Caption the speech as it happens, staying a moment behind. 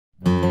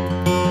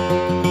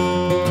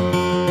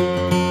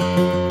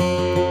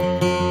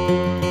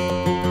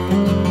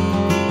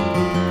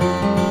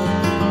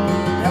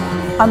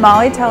I'm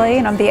Molly Tully,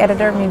 and I'm the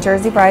editor of New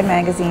Jersey Bride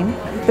magazine.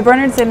 The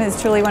Bernard's Inn is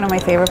truly one of my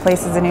favorite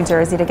places in New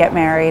Jersey to get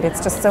married.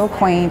 It's just so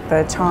quaint,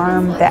 the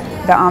charm, the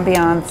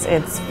ambiance,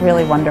 it's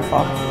really wonderful.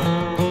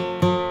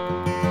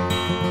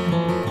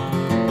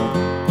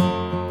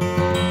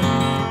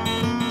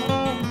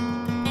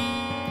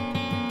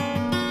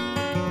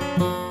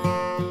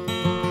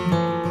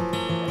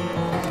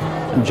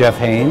 I'm Jeff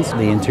Haynes,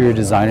 the interior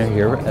designer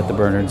here at the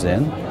Bernard's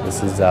Inn.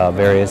 This is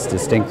various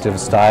distinctive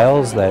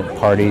styles that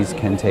parties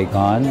can take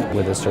on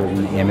with a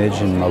certain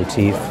image and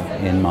motif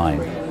in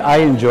mind. I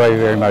enjoy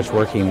very much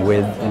working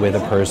with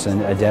a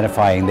person,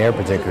 identifying their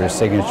particular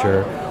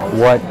signature,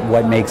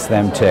 what makes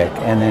them tick,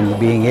 and then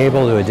being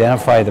able to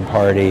identify the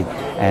party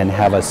and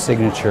have a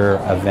signature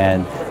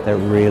event that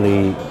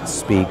really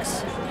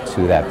speaks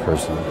to that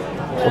person.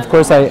 Of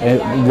course, I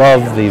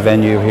love the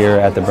venue here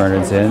at the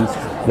Bernard's Inn.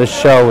 The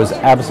show was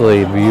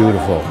absolutely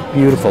beautiful,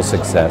 beautiful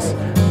success.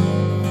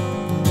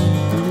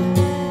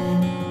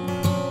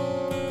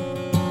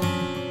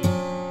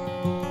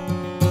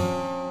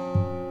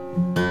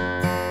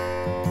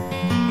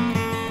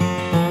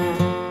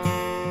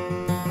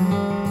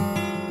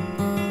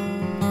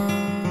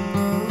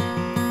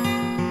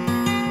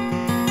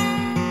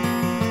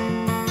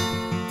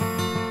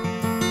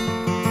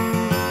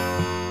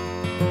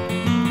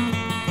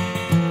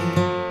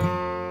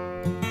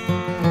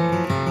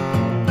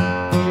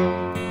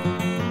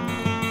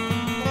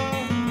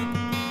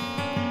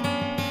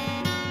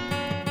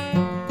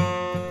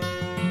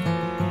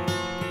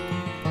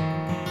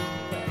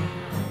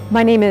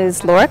 My name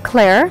is Laura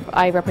Clare.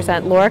 I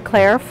represent Laura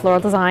Clare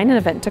Floral Design and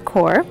Event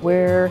Decor.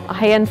 We're a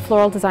high-end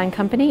floral design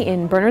company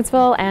in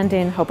Bernardsville and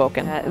in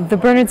Hoboken. The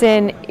Bernard's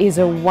Inn is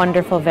a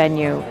wonderful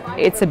venue.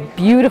 It's a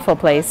beautiful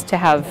place to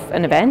have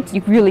an event.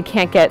 You really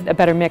can't get a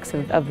better mix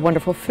of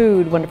wonderful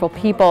food, wonderful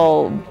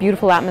people,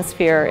 beautiful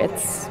atmosphere.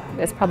 It's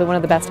probably one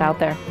of the best out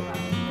there.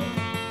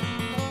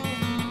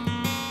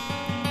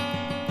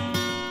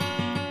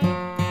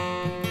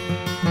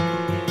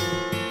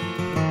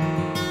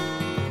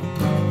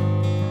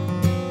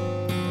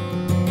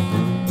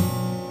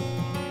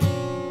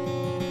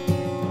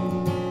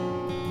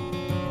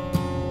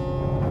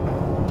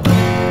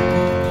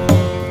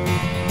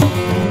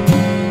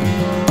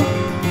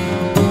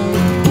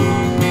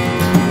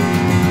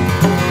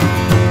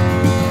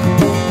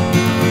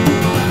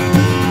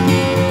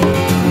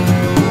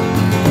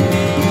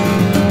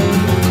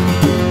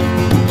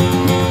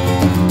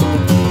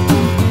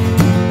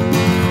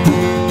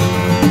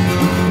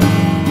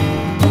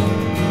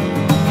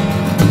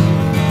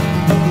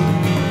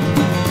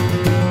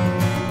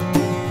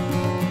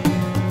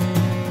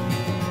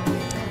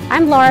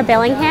 I'm Laura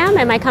Billingham,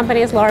 and my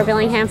company is Laura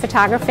Billingham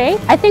Photography.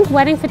 I think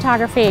wedding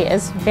photography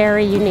is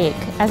very unique.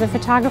 As a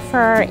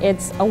photographer,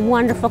 it's a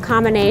wonderful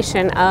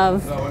combination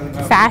of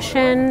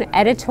fashion,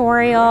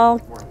 editorial,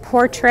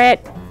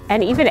 portrait,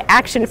 and even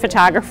action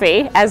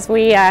photography as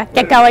we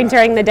get going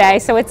during the day.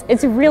 So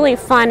it's a really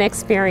fun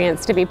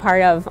experience to be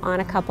part of on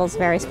a couple's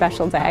very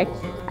special day.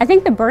 I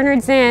think the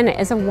Bernard's Inn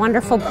is a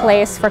wonderful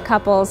place for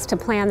couples to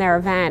plan their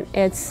event.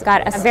 It's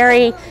got a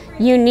very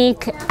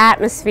unique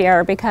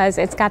atmosphere because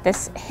it's got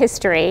this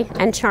history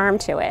and charm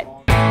to it.